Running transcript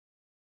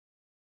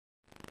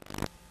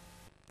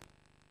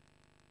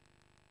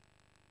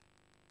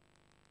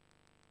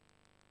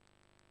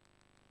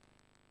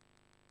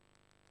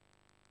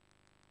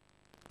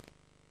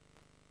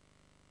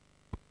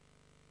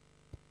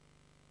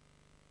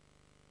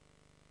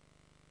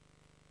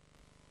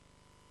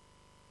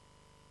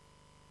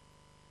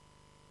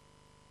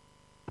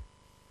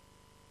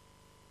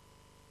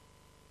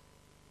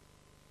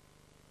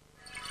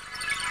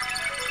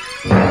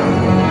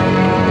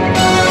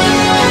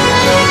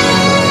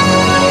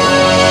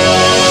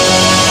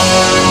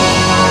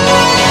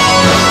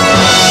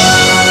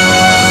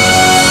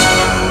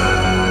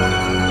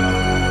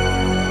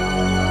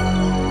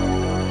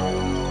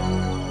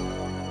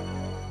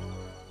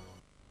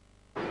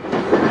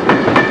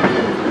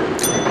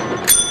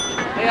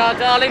are,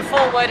 darling,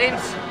 4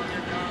 weddings.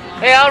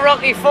 Here are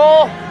Rocky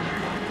 4,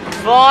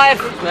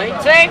 5,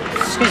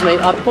 6. Excuse me,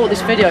 I bought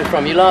this video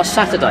from you last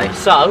Saturday.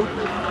 So?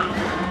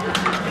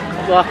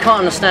 Well, I can't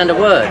understand a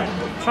word.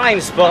 Train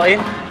spotting?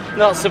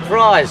 Not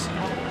surprised.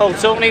 All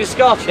talking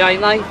Scotch,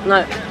 ain't they?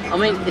 No, I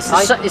mean, it's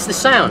the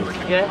sound.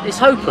 Yeah. It's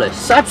hopeless.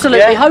 It's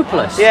absolutely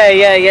hopeless.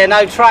 Yeah.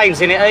 No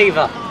trains in it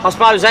either. I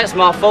suppose that's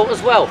my fault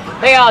as well.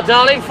 Here are,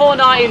 darling,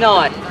 $4.99.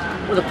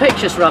 Well, the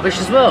picture's rubbish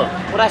as well.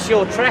 Well, that's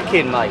your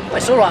tracking, mate. Well,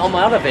 it's all right on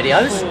my other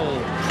videos.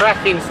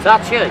 Tracking's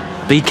touchy.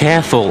 Be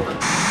careful.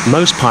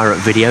 Most pirate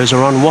videos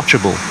are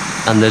unwatchable,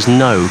 and there's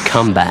no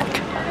comeback.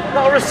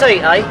 Got a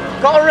receipt,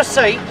 eh? Got a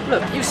receipt?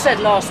 Look, you said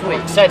last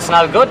week. Said's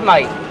no good,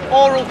 mate.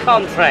 Oral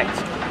contract.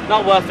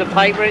 Not worth the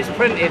paper it's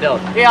printed on.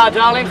 Here,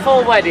 darling,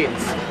 4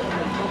 weddings.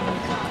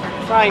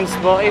 Train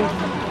spotting.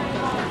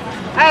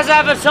 As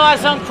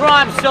advertised on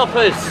Crime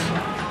Stoppers.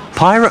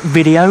 Pirate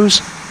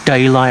videos,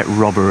 daylight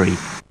robbery.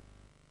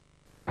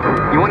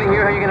 You want to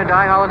hear how you're going to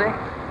die, Holiday?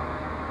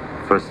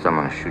 First, I'm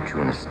gonna shoot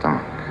you in the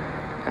stomach.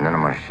 And then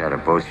I'm gonna shatter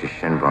both your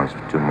shin bones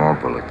with 2 more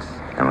bullets.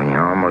 And when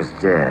you're almost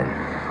dead,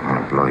 I'm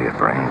gonna blow your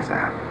brains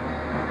out.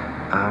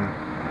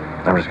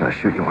 I'm just going to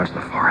shoot you once in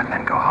the forehead and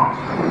then go home.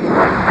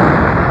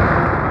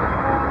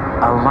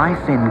 A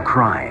life in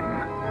crime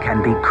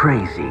can be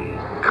crazy.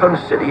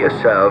 Consider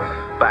yourself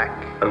back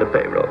on the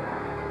payroll.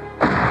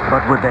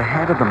 But with the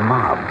head of the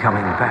mob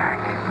coming back...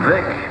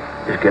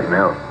 Vic is getting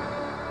out.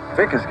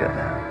 Vic is getting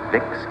out.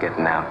 Vic's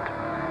getting out.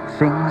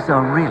 Things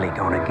are really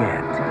going to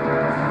get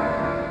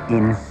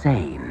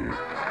insane.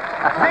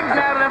 Vic's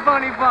having a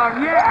funny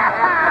farm,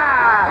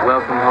 yeah!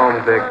 Welcome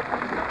home, Vic.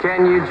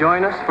 Can you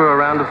join us for a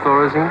round of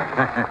Thorazine?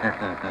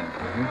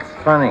 It's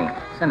funny.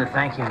 Send a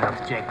thank you note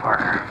to Jake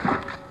Parker.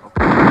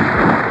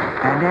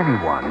 And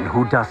anyone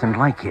who doesn't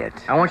like it...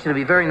 I want you to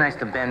be very nice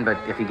to Ben, but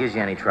if he gives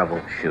you any trouble,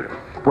 shoot him.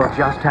 will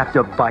just have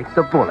to bite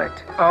the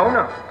bullet. Oh,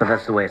 no. But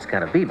that's the way it's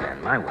gotta be, Ben,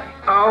 my way.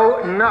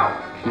 Oh, no.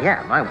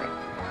 Yeah, my way.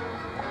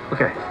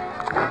 Okay.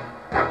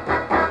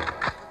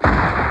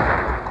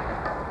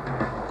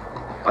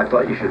 I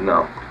thought you should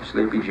know.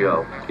 Sleepy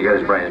Joe. He got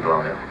his brains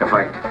blown out. In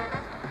fact,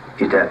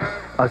 he's dead.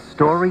 A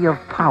story of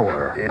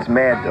power. It's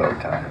Mad Dog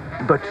time.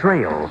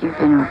 Betrayal. You've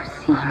been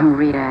seeing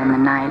Rita in the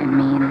night and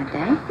me in the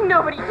day?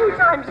 Nobody 2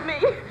 times me.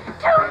 2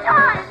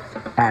 times!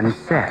 And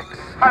sex.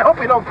 I hope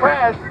you don't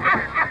crash.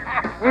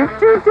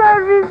 2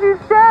 times is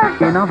 2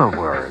 times. In other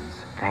words,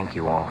 Thank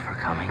you all for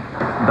coming.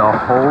 the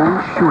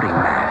whole shooting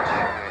match.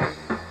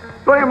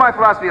 What is my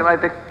philosophy of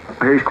life, Dick?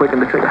 I hear he's quick in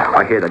the trigger.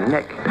 I hear the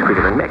neck is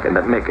quicker than Mick, and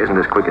that Mick isn't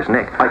as quick as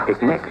Nick. I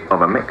pick Nick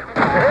over Mick.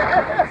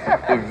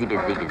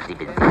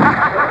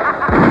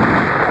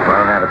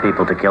 Run out of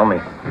people to kill me.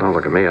 Don't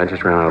look at me, I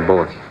just ran out of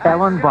bullets.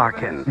 Ellen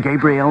Barkin,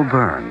 Gabrielle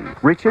Byrne,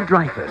 Richard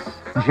Dreyfuss,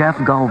 Jeff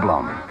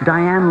Goldblum,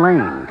 Diane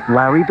Lane,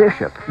 Larry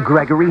Bishop,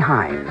 Gregory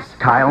Hines,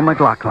 Kyle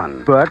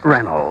MacLachlan, Burt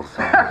Reynolds.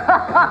 Ben,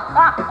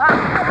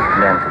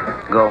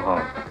 go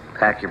home,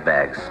 pack your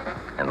bags,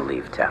 and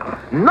leave town.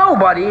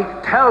 Nobody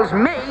tells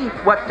me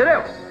what to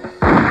do.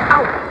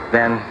 Ow!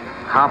 Ben,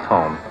 hop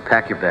home,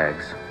 pack your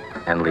bags,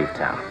 and leave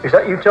town. Is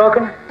that you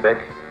talking, Vic?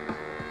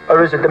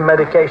 Or is it the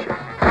medication?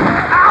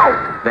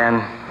 Ow!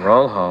 Ben,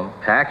 roll home,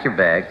 pack your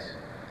bags,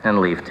 and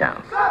leave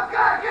town.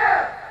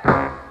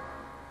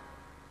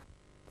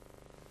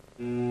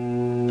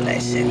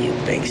 Listen, you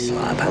big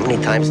slob. How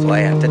many times do I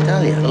have to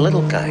tell you? The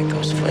little guy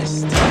goes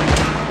first.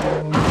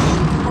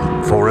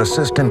 For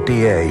Assistant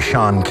DA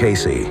Sean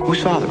Casey,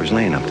 Whose father was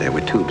laying up there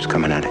with tubes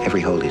coming out of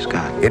every hole he's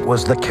got? it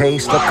was the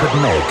case that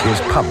could make his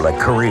public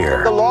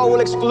career The law will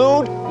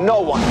exclude no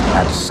one.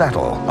 and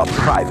settle a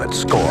private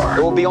score.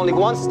 There will be only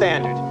one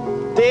standard.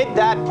 Did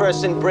that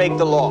person break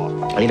the law?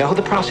 You know who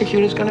the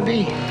prosecutor's gonna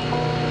be?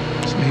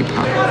 It's me,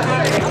 Pop.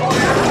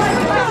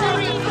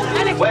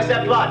 Where's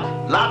that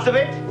blood? Lots of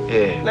it?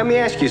 Yeah. Let me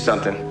ask you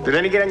something. Did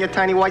any get on your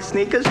tiny white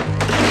sneakers?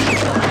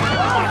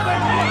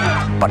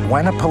 But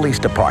when a police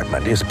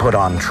department is put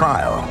on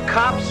trial,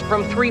 Cops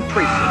from 3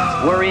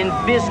 precincts were in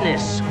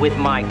business with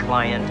my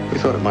client. We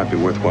thought it might be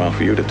worthwhile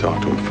for you to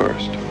talk to him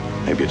first.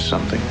 Maybe it's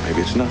something,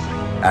 maybe it's nothing.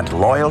 and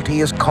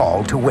loyalty is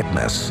called to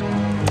witness,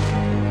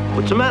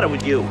 What's the matter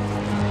with you?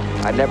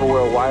 I'd never wear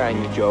a wire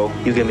on you, Joe.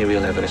 You give me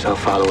real evidence, I'll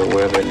follow it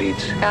wherever it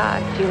leads.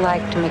 God, you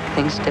like to make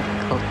things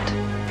difficult.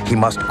 he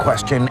must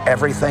question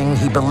everything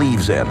he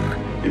believes in,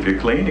 If you're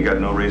clean, you got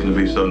no reason to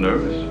be so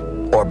nervous.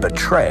 or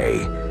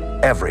betray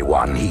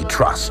everyone he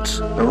trusts.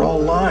 They're all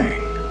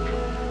lying.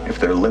 If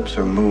their lips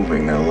are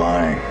moving, they're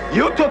lying.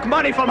 You took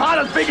money from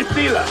Harlem's biggest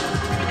dealer.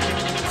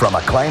 From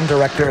acclaimed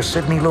director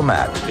Sidney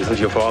Lumet Isn't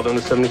your father in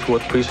the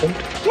 74th precinct?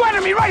 Swear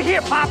me right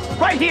here, Pop.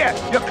 Right here.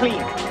 You're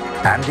clean.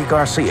 Andy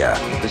Garcia,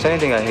 If there's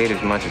anything I hate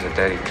as much as a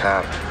dirty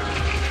cop,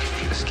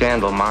 a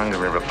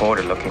scandal-mongering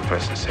reporter looking for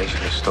a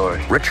sensational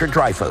story. Richard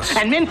Dreyfuss,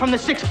 And men from the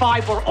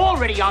 6-5 were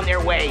already on their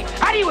way.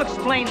 How do you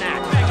explain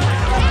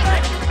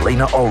that?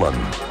 Lena Olin,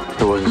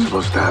 It wasn't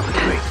supposed to happen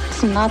to me.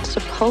 It's not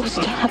supposed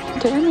to happen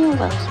to any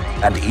of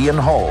us. and Ian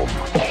Holm.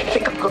 I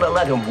think I'm gonna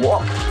let him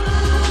walk.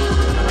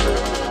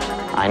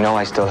 I know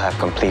I still have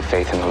complete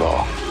faith in the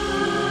law.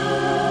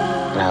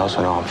 And I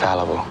also know I'm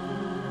fallible.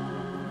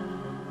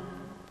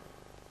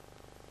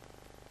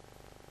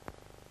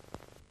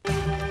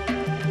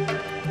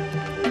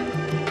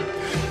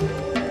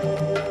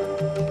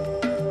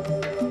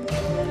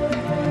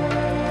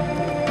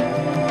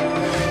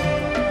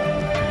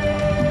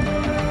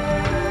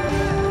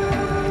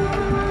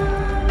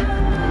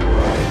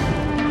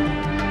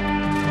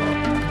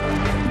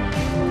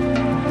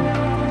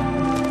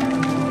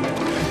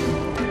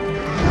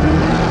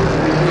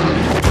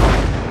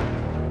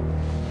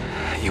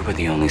 You were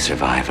the only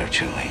survivor,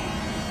 Julie.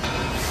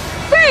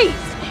 Freeze!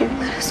 You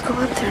let us go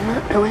up there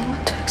not knowing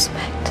what to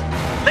expect.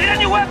 Lay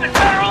down your weapon,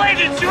 federal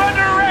agents! You're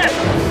under arrest!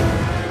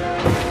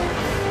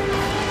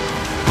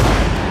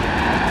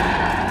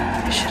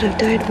 I should have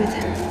died with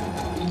him.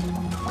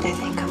 They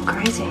think I'm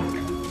crazy.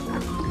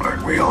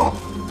 Aren't we all?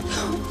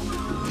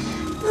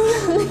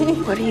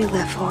 What do you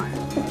live for?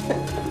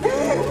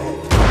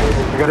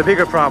 We got a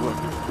bigger problem.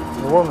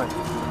 A woman.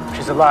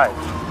 She's alive.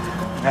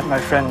 And that, my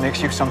friend,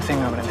 makes you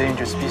something of an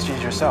endangered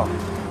species yourself.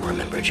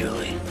 Remember,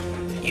 Julie,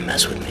 you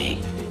mess with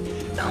me,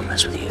 I'll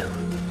mess with you.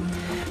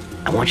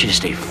 I want you to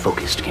stay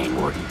focused, Kane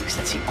Warden, because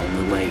that's the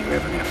only way you're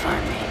ever gonna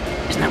find me.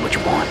 Isn't that what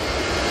you want?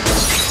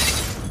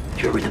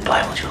 You read the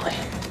Bible, Julie.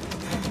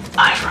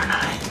 Eye for an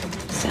eye.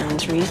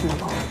 Sounds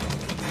reasonable.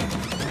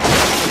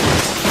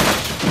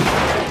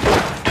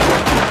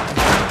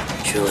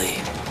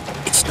 Julie,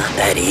 it's not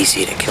that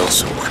easy to kill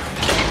someone.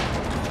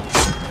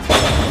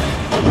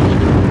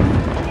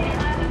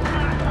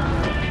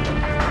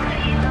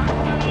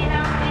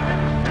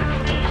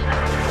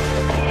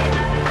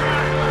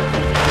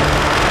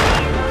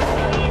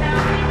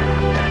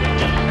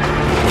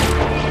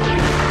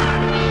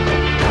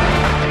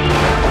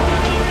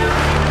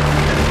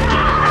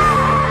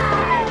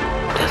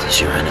 Death is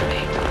your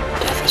enemy.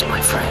 Death is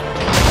my friend.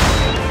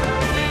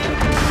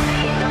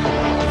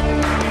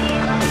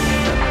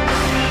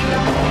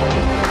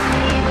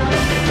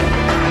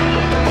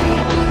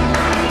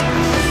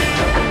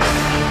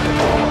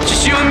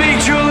 Just you and me,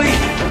 Julie!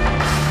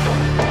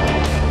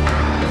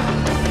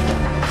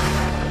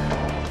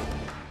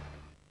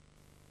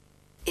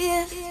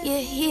 If you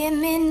hear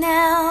me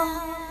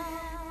now,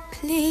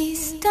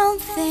 please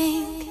don't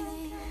think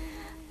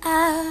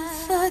I've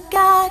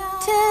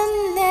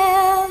forgotten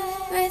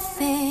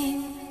everything.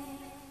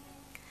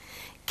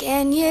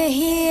 Can you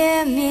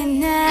hear me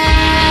now?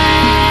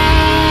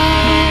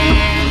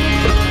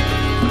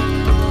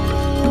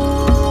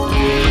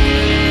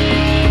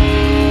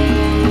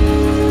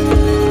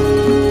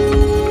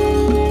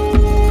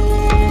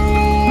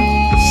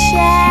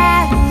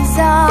 Shadows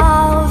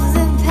of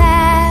the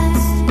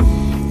past,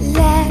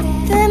 let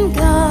them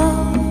go.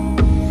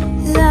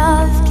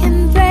 Love can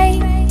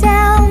break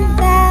down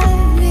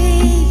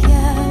barriers.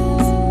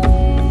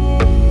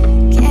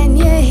 Can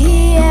you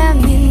hear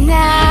me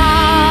now?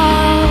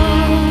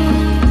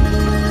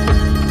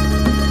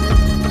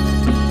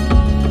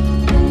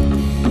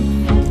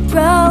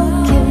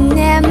 Broken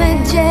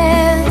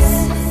images,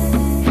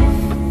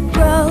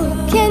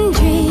 broken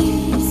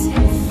dreams,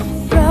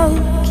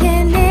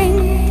 broken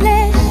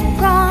English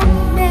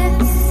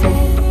promises.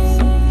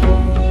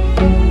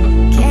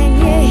 Can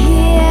you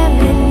hear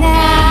me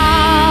now?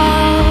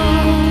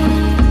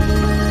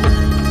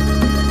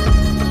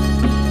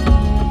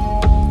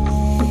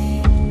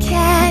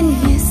 Can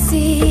you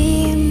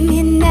see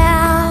me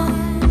now?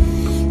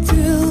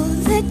 Through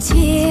the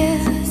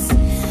tears,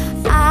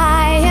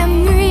 I am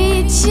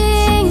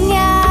reaching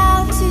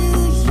out to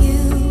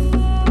you.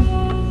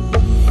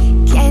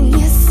 Can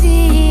you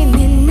see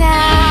me now?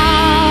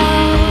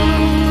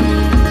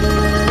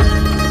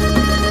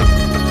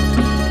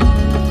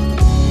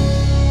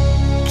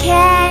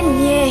 Can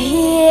you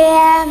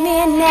hear me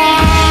now?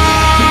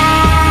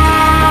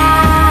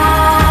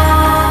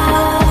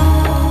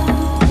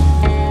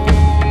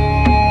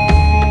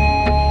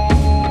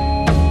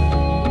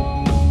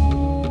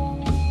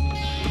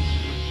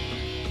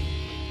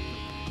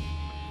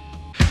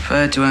 If I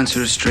had to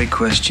answer a straight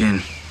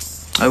question,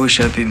 I wish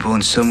I'd been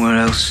born somewhere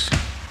else.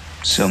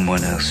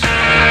 Someone else.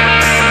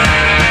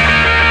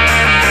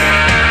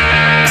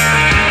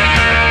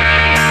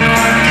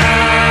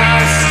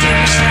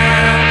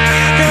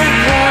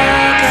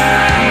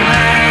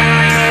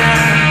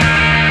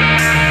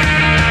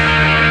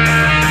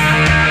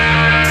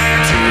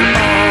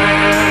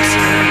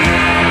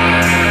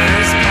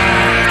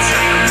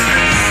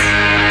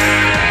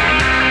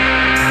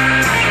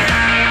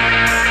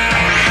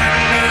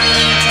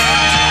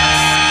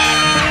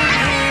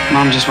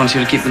 Mom just wants you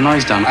to keep the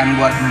noise down. And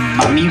what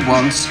Mummy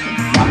wants,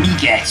 Mummy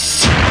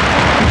gets.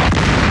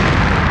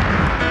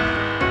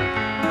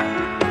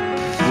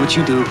 What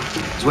you do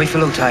is wait for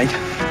low tide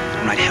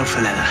and ride hell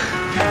for leather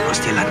across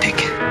the Atlantic.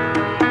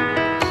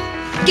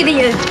 Give it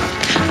you.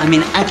 I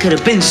mean, I could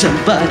have been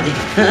somebody,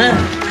 huh?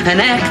 An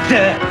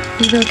actor.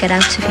 We will get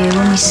out of here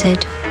when we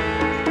said.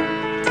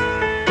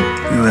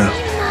 We will.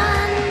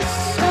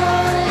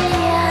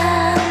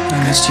 I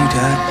missed you,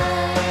 Dad.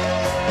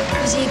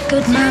 Was he a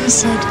good man,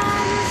 Sid?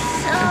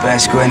 The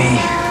best, Gwenny.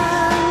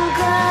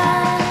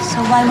 So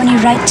why won't he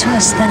write to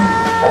us then?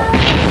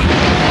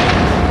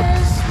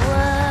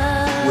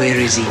 Where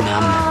is he,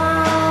 Mum?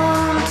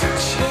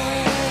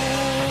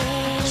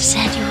 He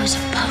said he was a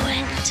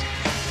poet.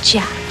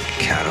 Jack.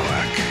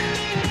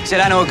 Kerouac. Said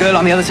I know a girl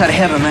on the other side of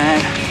heaven,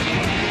 man.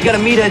 You gotta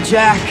meet her,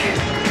 Jack.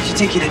 She'll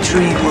take you to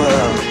dream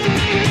world.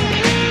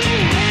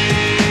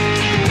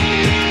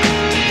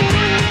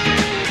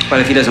 Well,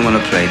 if he doesn't want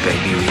to play,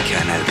 baby, we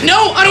can't help it.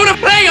 No, I don't want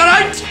to play, all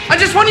right? I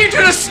just want you two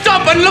to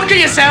stop and look at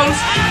yourselves.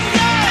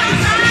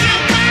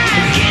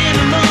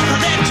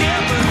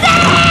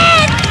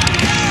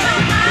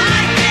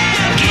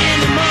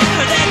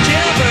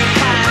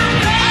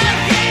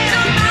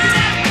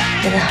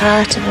 With the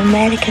heart of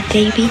America,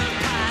 baby,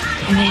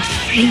 and we're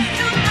free.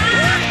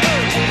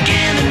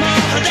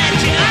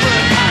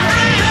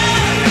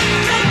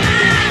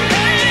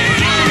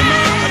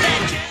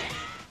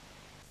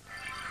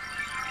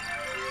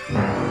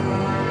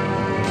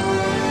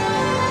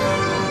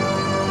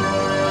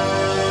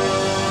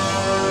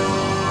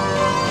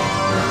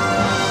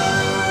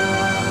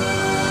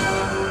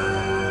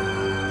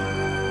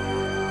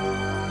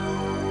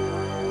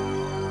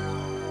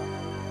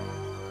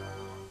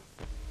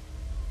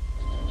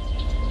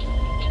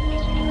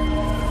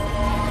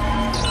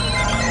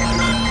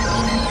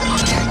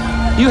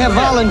 You have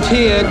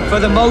volunteered for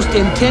the most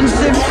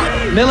intensive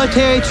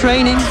military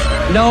training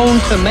known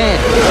to man.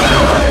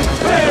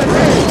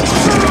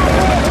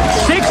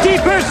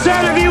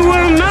 60% of you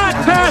will not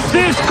pass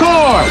this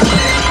course.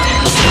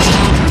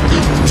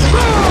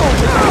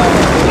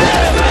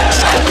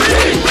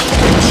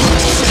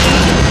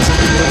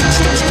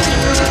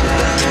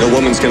 No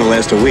woman's gonna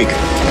last a week.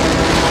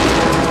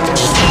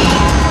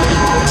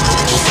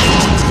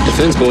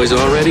 Defense boys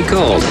already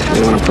called.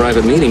 They want a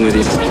private meeting with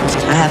you.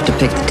 I have to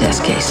pick the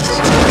test cases.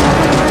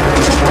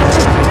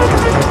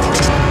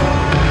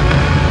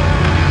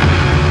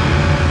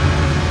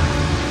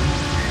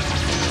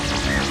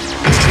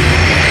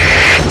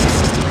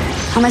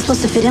 How am I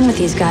supposed to fit in with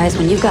these guys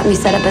when you've got me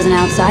set up as an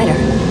outsider?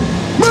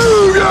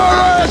 Move your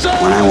ass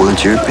up! When I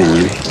want your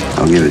opinion,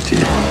 I'll give it to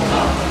you.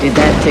 Did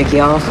that tick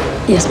you off?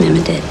 Yes, ma'am,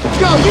 it did.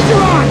 Go, get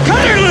your arm!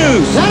 Cut her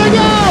loose! Let her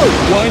go!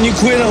 Why'd you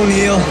quit,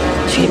 O'Neill?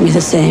 Treat me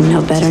the same,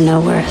 no better, no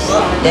worse.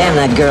 Damn,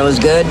 that girl is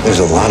good. There's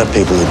a lot of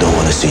people who don't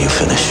want to see you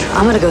finish.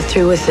 I'm gonna go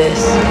through with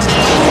this.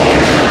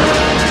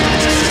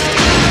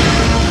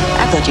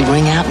 I thought you'd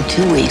ring out in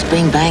 2 weeks.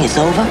 Bing, bang, it's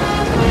over.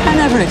 I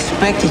never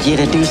expected you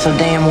to do so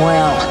damn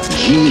well.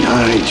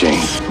 G.I.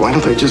 Jane. Why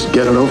don't they just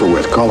get it over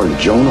with? Call her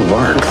Joan of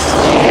Arc.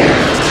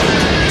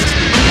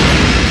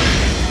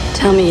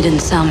 Tell me you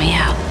didn't sell me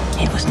out.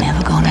 It was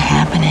never going to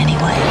happen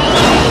anyway.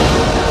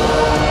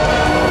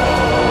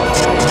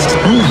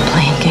 I'm not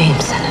playing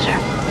games, Senator.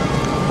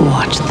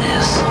 Watch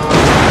this.